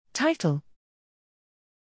Title: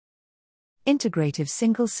 Integrative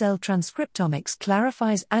single-cell transcriptomics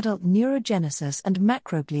clarifies adult neurogenesis and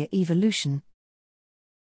macroglia evolution.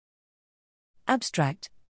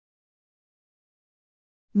 Abstract: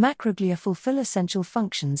 Macroglia fulfill essential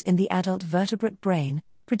functions in the adult vertebrate brain,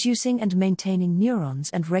 producing and maintaining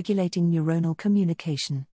neurons and regulating neuronal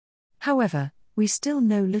communication. However, we still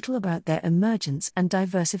know little about their emergence and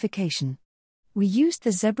diversification. We used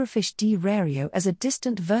the zebrafish D. rario as a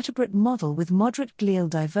distant vertebrate model with moderate glial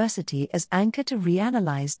diversity as anchor to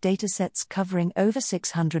reanalyze datasets covering over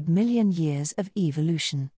 600 million years of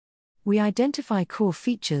evolution. We identify core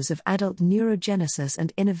features of adult neurogenesis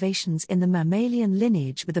and innovations in the mammalian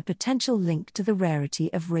lineage with a potential link to the rarity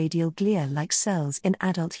of radial glia-like cells in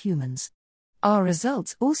adult humans. Our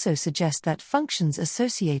results also suggest that functions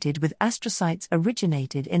associated with astrocytes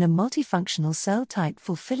originated in a multifunctional cell type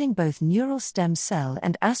fulfilling both neural stem cell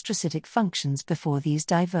and astrocytic functions before these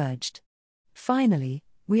diverged. Finally,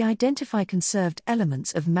 we identify conserved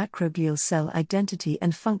elements of macroglial cell identity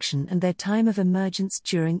and function and their time of emergence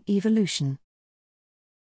during evolution.